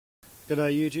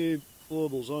G'day YouTube,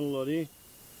 Warbles on a lot here.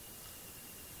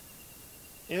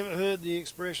 Ever heard the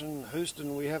expression,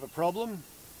 Houston, we have a problem?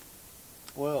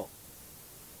 Well,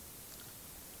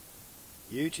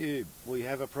 YouTube, we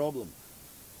have a problem.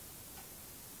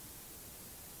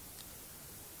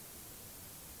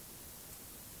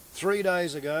 Three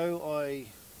days ago I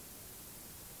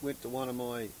went to one of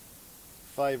my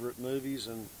favourite movies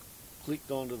and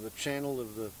clicked onto the channel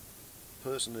of the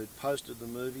person who'd posted the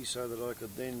movie so that I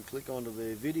could then click onto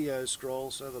their video scroll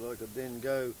so that I could then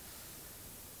go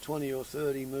 20 or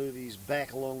 30 movies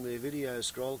back along their video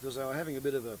scroll, because they were having a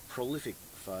bit of a prolific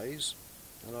phase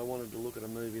and I wanted to look at a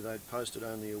movie they'd posted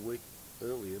only a week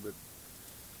earlier, but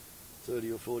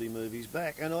 30 or 40 movies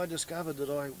back, and I discovered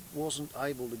that I wasn't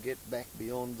able to get back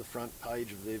beyond the front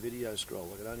page of their video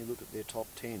scroll. I could only look at their top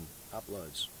 10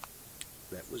 uploads.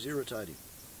 That was irritating.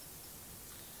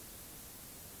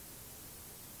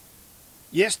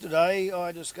 Yesterday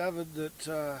I discovered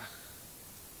that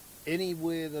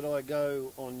anywhere that I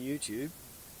go on YouTube,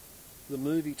 the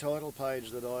movie title page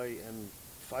that I am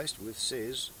faced with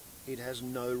says it has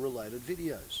no related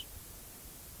videos.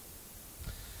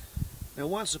 Now,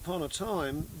 once upon a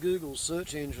time, Google's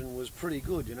search engine was pretty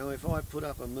good. You know, if I put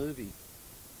up a movie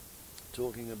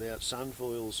talking about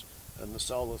sunfoils and the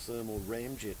solar thermal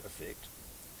ramjet effect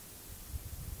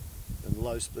and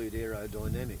low-speed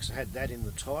aerodynamics, had that in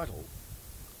the title,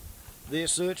 their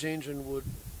search engine would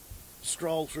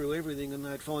scroll through everything and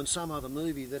they'd find some other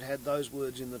movie that had those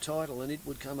words in the title and it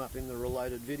would come up in the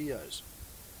related videos.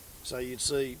 So you'd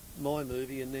see my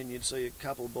movie and then you'd see a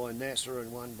couple by NASA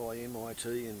and one by MIT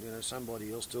and, you know,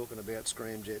 somebody else talking about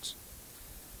scramjets.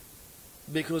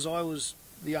 Because I was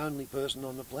the only person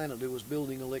on the planet who was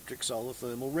building electric solar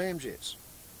thermal ramjets.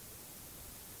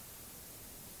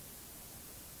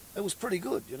 It was pretty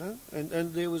good, you know,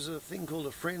 and there was a thing called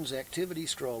a friends activity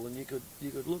scroll, and you could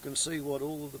look and see what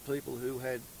all of the people who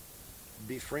had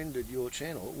befriended your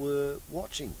channel were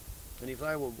watching. And if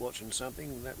they were watching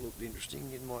something that looked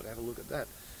interesting, you might have a look at that.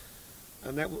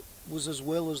 And that was as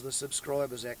well as the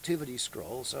subscribers activity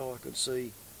scroll, so I could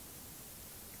see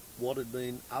what had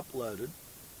been uploaded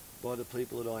by the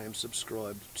people that I am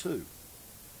subscribed to.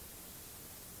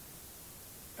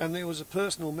 And there was a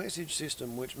personal message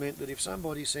system, which meant that if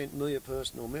somebody sent me a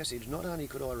personal message, not only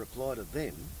could I reply to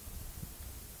them,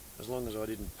 as long as I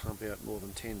didn't pump out more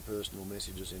than 10 personal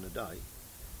messages in a day,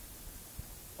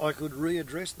 I could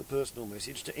readdress the personal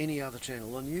message to any other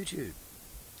channel on YouTube.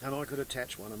 And I could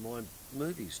attach one of my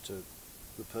movies to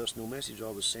the personal message I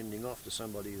was sending off to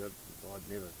somebody that I'd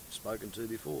never spoken to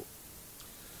before.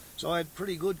 So I had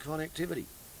pretty good connectivity.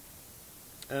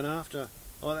 And after,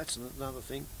 oh, that's another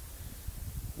thing.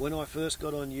 When I first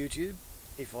got on YouTube,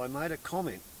 if I made a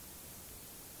comment,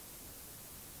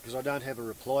 because I don't have a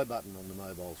reply button on the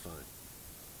mobile phone,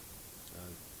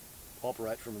 I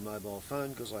operate from a mobile phone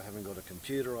because I haven't got a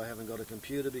computer. I haven't got a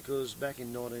computer because back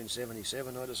in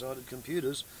 1977 I decided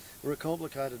computers were a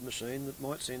complicated machine that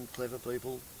might send clever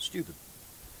people stupid.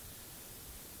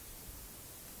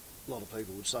 A lot of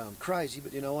people would say I'm crazy,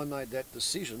 but you know, I made that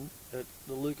decision at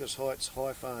the Lucas Heights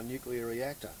High-Far nuclear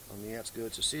reactor on the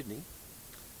outskirts of Sydney.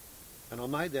 And I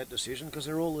made that decision because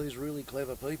there are all these really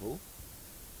clever people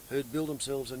who'd built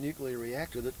themselves a nuclear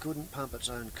reactor that couldn't pump its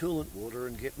own coolant water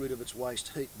and get rid of its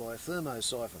waste heat by a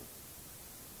thermosiphon.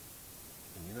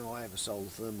 And you know, I have a solar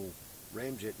thermal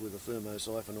ramjet with a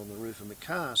thermosiphon on the roof of my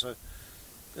car, so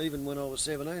even when I was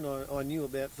 17 I knew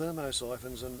about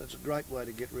thermosiphons, and it's a great way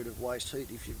to get rid of waste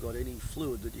heat if you've got any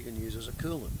fluid that you can use as a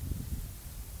coolant.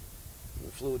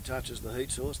 The fluid touches the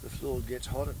heat source, the fluid gets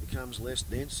hot, it becomes less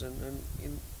dense, and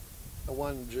in a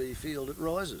 1G field it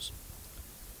rises,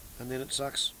 and then it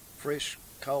sucks fresh,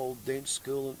 cold, dense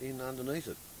coolant in underneath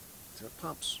it, so it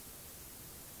pumps.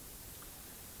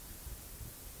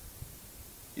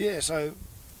 Yeah, so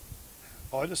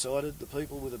I decided the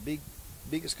people with the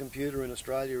biggest computer in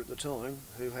Australia at the time,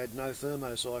 who had no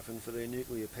thermosiphon for their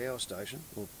nuclear power station,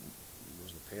 well, it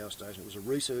wasn't a power station, it was a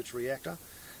research reactor,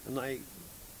 and they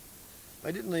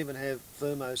didn't even have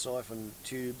thermosiphon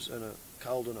tubes and a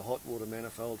cold and a hot water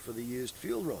manifold for the used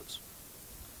fuel rods.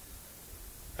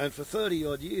 And for 30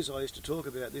 odd years I used to talk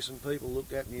about this and people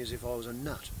looked at me as if I was a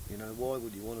nut. You know, why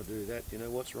would you want to do that? You know,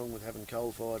 what's wrong with having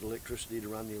coal-fired electricity to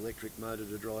run the electric motor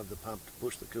to drive the pump to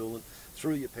push the coolant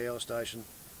through your power station,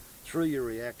 through your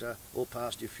reactor, or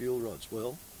past your fuel rods?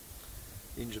 Well,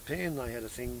 in Japan they had a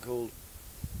thing called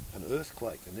an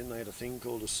earthquake, and then they had a thing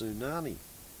called a tsunami.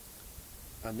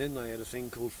 And then they had a thing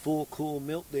called 4 core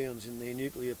meltdowns in their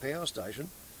nuclear power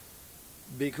station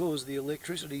because the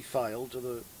electricity failed to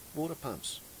the water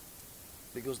pumps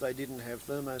because they didn't have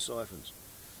thermosiphons.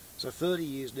 So 30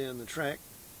 years down the track,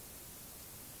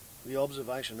 the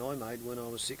observation I made when I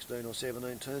was 16 or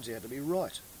 17 turns out to be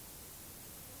right.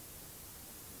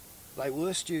 They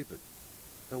were stupid.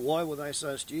 And why were they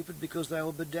so stupid? Because they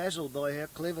were bedazzled by how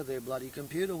clever their bloody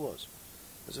computer was.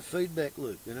 There's a feedback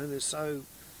loop, you know, they're so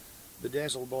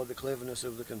bedazzled by the cleverness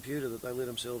of the computer that they let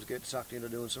themselves get sucked into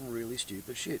doing some really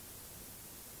stupid shit.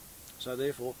 So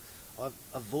therefore, I've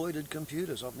avoided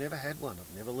computers. I've never had one.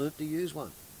 I've never learnt to use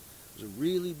one. It was a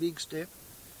really big step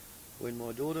when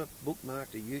my daughter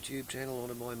bookmarked a YouTube channel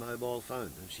onto my mobile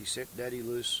phone, and she set Daddy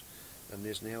loose, and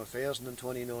there's now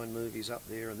 1,029 movies up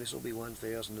there, and this will be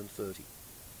 1,030.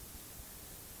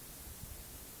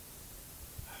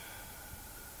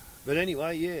 But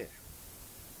anyway, yeah,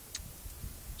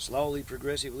 slowly,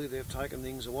 progressively, they've taken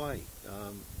things away.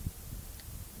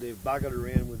 They've buggered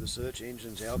around with the search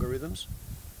engine's algorithms.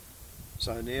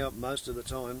 So now, most of the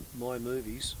time, my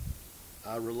movies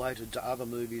are related to other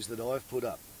movies that I've put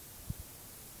up.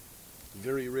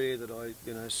 Very rare that I,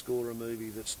 you know, score a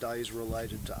movie that stays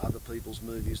related to other people's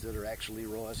movies that are actually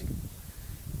rising.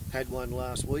 Had one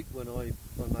last week when I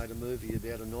made a movie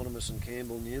about Anonymous and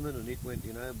Campbell Newman, and it went,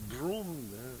 you know,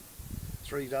 broom,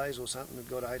 3 days or something, it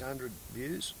got 800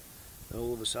 views, and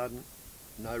all of a sudden,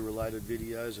 no related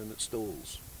videos, and it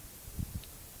stalls.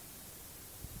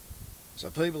 So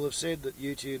people have said that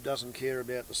YouTube doesn't care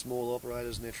about the small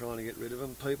operators and they're trying to get rid of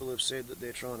them. People have said that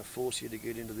they're trying to force you to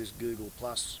get into this Google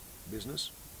Plus business.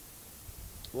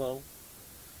 Well,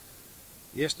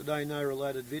 yesterday no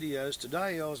related videos.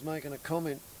 Today I was making a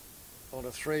comment on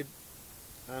a thread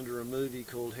under a movie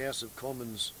called House of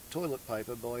Commons Toilet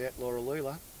Paper by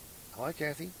 @Laura. Hi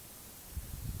Kathy.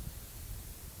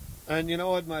 And you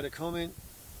know, I'd made a comment,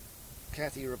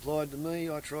 Kathy replied to me,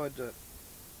 I tried to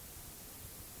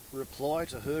reply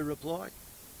to her reply.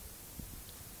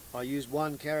 I used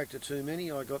one character too many,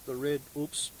 I got the red,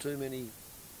 oops, too many,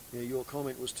 you know, your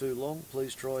comment was too long,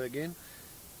 please try again.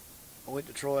 I went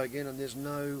to try again and there's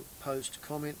no post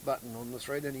comment button on the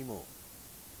thread anymore.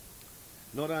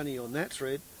 Not only on that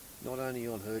thread, not only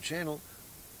on her channel,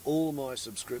 all my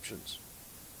subscriptions.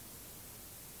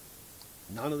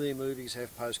 None of their movies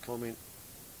have post comment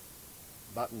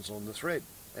buttons on the thread,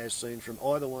 as seen from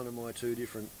either one of my two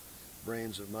different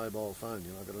brands of mobile phone.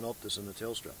 You know, I've got an Optus and a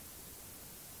Telstra.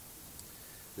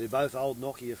 They're both old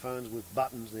Nokia phones with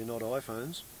buttons, they're not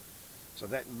iPhones, so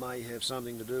that may have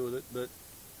something to do with it, but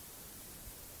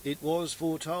it was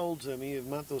foretold to me a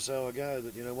month or so ago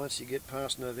that, you know, once you get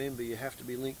past November you have to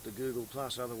be linked to Google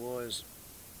Plus, otherwise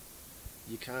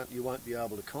you won't be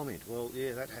able to comment. Well,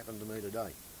 yeah, that happened to me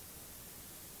today.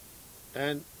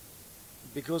 And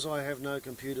because I have no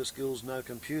computer skills, no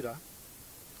computer,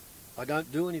 I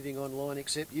don't do anything online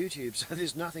except YouTube, so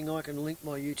there's nothing I can link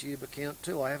my YouTube account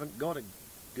to. I haven't got a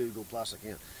Google Plus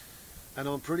account. And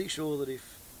I'm pretty sure that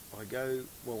if I go,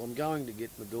 well, I'm going to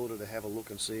get my daughter to have a look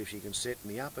and see if she can set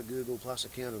me up a Google Plus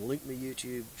account and link my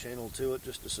YouTube channel to it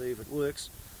just to see if it works.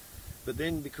 But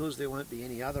then because there won't be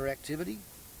any other activity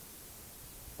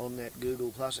on that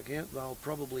Google Plus account, they'll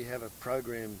probably have a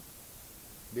program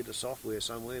bit of software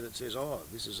somewhere that says, oh,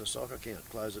 this is a sock account,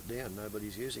 close it down,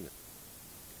 nobody's using it.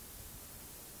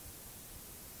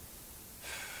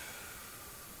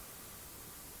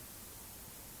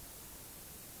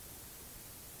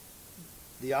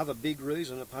 The other big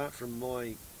reason, apart from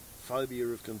my phobia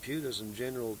of computers and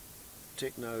general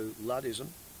techno-luddism,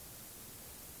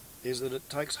 is that it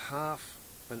takes half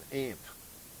an amp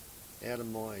out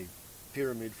of my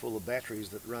pyramid full of batteries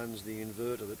that runs the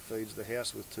inverter that feeds the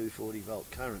house with 240 volt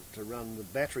current to run the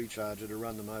battery charger to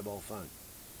run the mobile phone.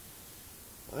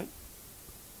 Right?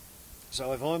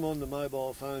 So if I'm on the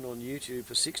mobile phone on YouTube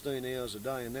for 16 hours a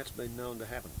day, and that's been known to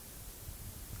happen.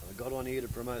 I got on here to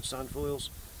promote Sunfoils.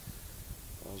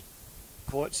 I was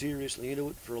quite seriously into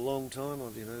it for a long time.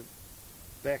 I've, you know,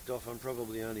 backed off. I'm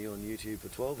probably only on YouTube for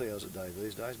 12 hours a day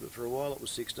these days, but for a while it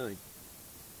was 16.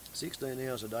 16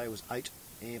 hours a day was 8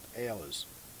 amp hours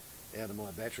out of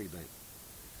my battery bank.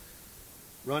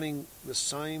 Running the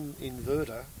same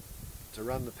inverter to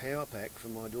run the power pack for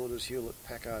my daughter's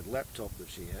Hewlett-Packard laptop that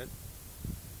she had,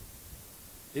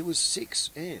 it was 6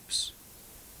 amps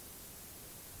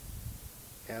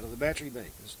out of the battery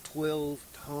bank. It's 12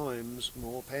 times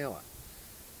more power.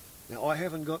 Now, I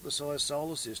haven't got the size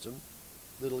solar system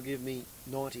that'll give me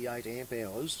 98 amp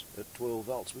hours at 12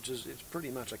 volts, which is, it's pretty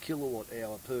much a kilowatt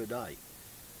hour per day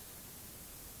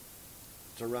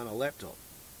to run a laptop.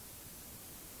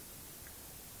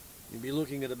 You'd be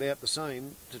looking at about the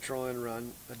same to try and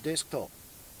run a desktop,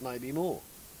 maybe more.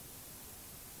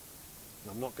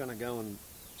 I'm not going to go and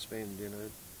spend, you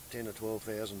know, $10,000 or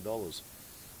 $12,000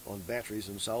 on batteries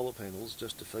and solar panels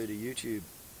just to feed a YouTube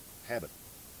habit.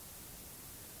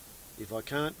 if I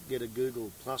can't get a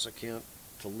Google Plus account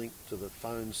to link to the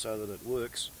phone so that it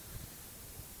works,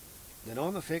 then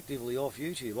I'm effectively off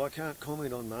YouTube. I can't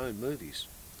comment on my own movies.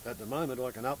 At the moment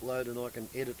I can upload and I can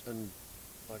edit and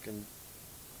I can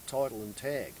title and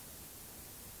tag,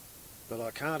 but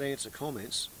I can't answer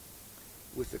comments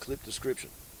with the clip description.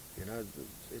 You know,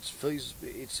 it's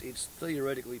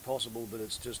theoretically possible, but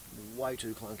it's just way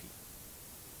too clunky.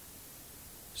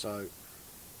 So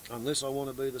unless I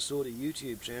want to be the sort of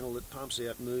YouTube channel that pumps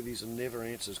out movies and never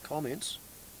answers comments,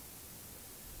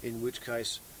 in which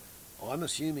case I'm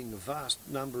assuming the vast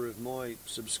number of my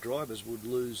subscribers would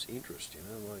lose interest. You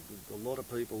know, like a lot of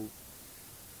people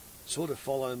sort of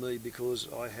follow me because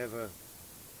I have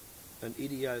an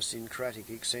idiosyncratic,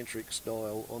 eccentric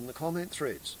style on the comment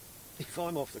threads. If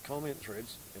I'm off the comment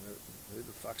threads, you know, who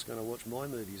the fuck's going to watch my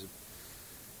movies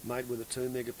made with a 2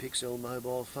 megapixel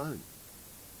mobile phone?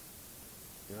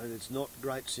 You know, it's not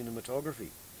great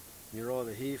cinematography. You're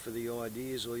either here for the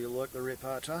ideas or you like the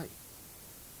repartee.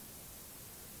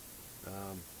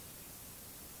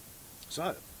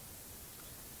 So,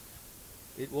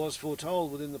 it was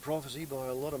foretold within the prophecy by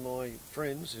a lot of my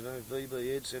friends. You know,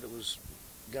 VB Ed said it was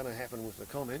going to happen with the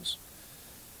comments.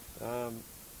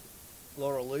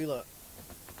 Laura Leela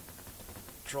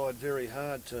tried very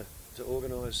hard to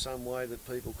organise some way that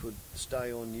people could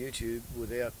stay on YouTube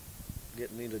without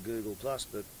getting into Google Plus,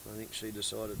 but I think she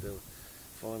decided that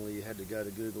finally you had to go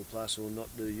to Google Plus or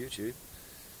not do YouTube.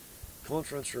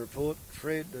 Conference report,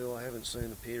 Fred, who I haven't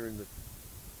seen appear in the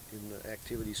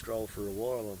activity scroll for a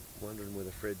while. I'm wondering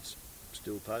whether Fred's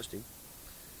still posting.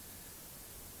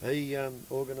 He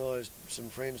organised some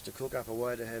friends to cook up a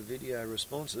way to have video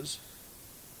responses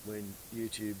when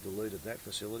YouTube deleted that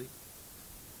facility.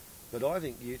 But I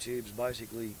think YouTube's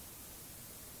basically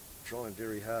trying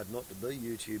very hard not to be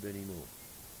YouTube anymore.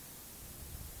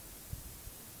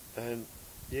 And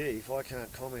yeah, if I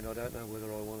can't comment, I don't know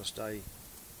whether I want to stay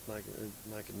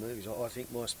making movies. I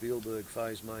think my Spielberg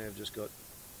phase may have just got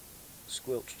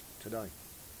squelched today.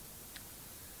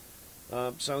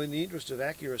 So in the interest of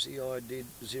accuracy, I did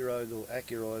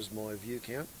accurise my view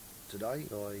count today.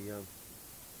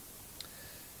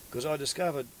 Because I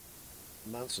discovered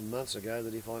months and months ago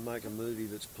that if I make a movie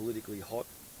that's politically hot,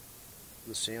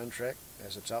 the soundtrack,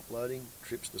 as it's uploading,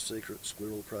 trips the secret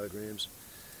squirrel programs.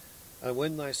 And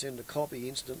when they send a copy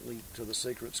instantly to the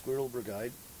secret squirrel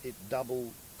brigade, it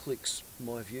double clicks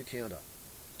my view counter.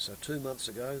 So 2 months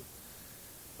ago,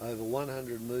 over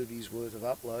 100 movies worth of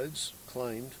uploads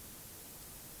claimed.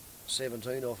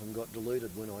 17 of them got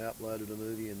deleted when I uploaded a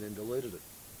movie and then deleted it.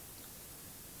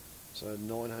 So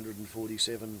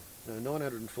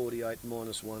 948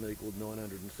 minus 1 equaled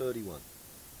 931.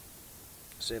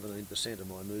 17% of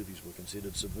my movies were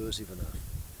considered subversive enough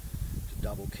to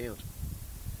double count.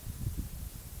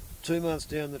 2 months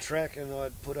down the track and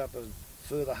I'd put up a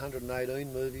further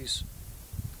 118 movies.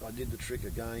 I did the trick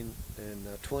again and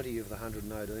 20 of the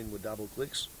 118 were double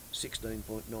clicks,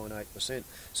 16.98%.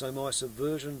 So my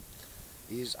subversion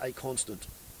is a constant.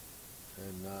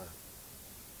 And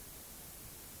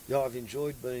yeah, I've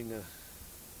enjoyed being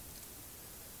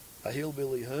a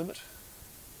hillbilly hermit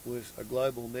with a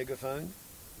global megaphone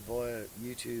via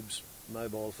YouTube's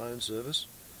mobile phone service,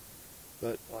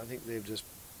 but I think they've just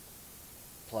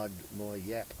plugged my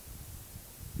yap.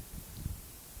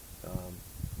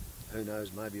 Who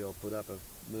knows, maybe I'll put up a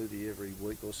movie every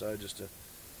week or so just to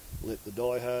let the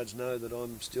diehards know that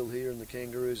I'm still here and the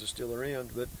kangaroos are still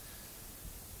around. But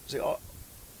see,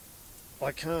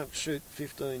 I can't shoot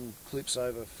 15 clips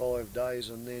over 5 days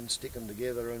and then stick them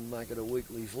together and make it a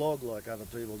weekly vlog like other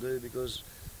people do, because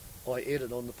I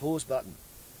edit on the pause button.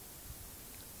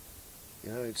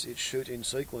 You know, it's shoot in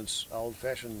sequence,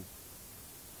 old-fashioned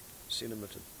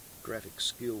cinematographic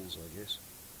skills, I guess.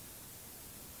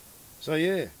 So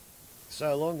yeah,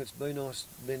 so long. It's been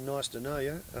nice to know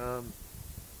you.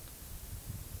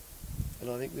 And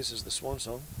I think this is the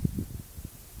Swansong.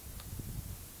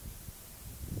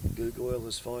 Google Oil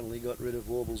has finally got rid of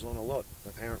warbles on a lot,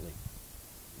 apparently.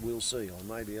 We'll see. I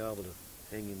may be able to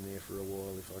hang in there for a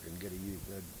while if I can get a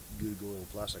Google Oil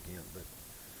Plus account, but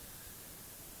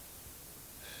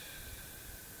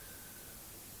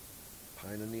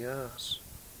pain in the arse.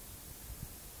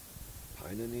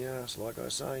 Pain in the arse, like I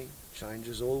say. Change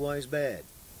is always bad.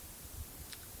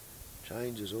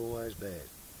 Change is always bad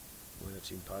when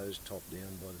it's imposed top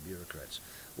down by the bureaucrats.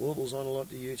 Warbles on a lot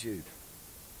to YouTube.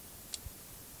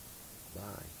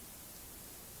 Bye.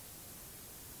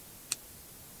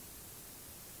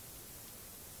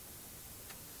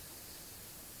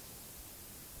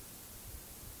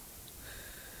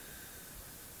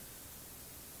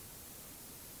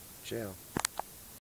 Ciao.